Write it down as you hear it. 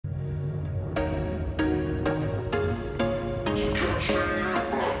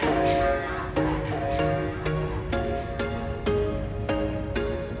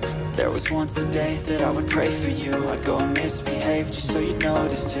There was once a day that I would pray for you. I'd go and misbehave just so you'd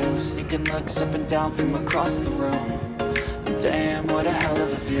notice too. Sneaking looks up and down from across the room. And damn, what a hell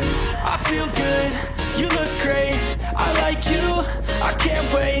of a view. I feel good, you look great, I like you, I can't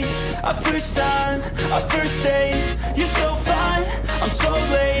wait. A first time, a first date. You're so fine, I'm so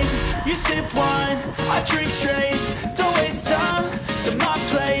late. You sip wine, I drink straight. Don't waste time to my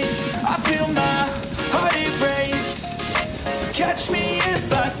place. I feel my heart erase. So catch me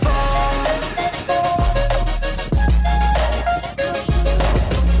if I fall.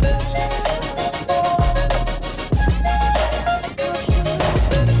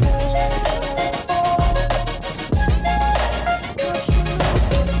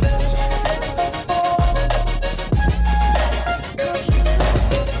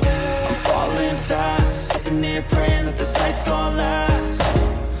 Praying that this night's gonna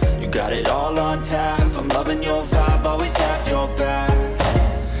last. You got it all on tap, I'm loving your vibe, always have your back.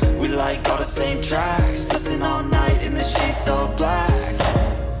 We like all the same tracks, listen all night in the sheets all black.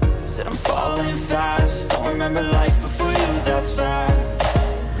 Said I'm falling fast, don't remember life before you, that's fact.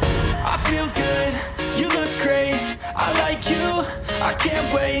 I feel good, you look great, I like you, I can't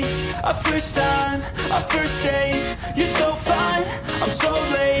wait. A first time, a first date. You're so fine, I'm so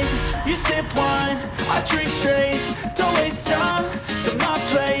late. You sip wine, I drink straight. Don't waste time to my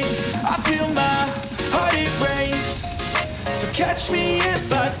place. I feel my heart erase. So catch me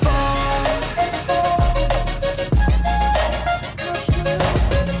if I fall.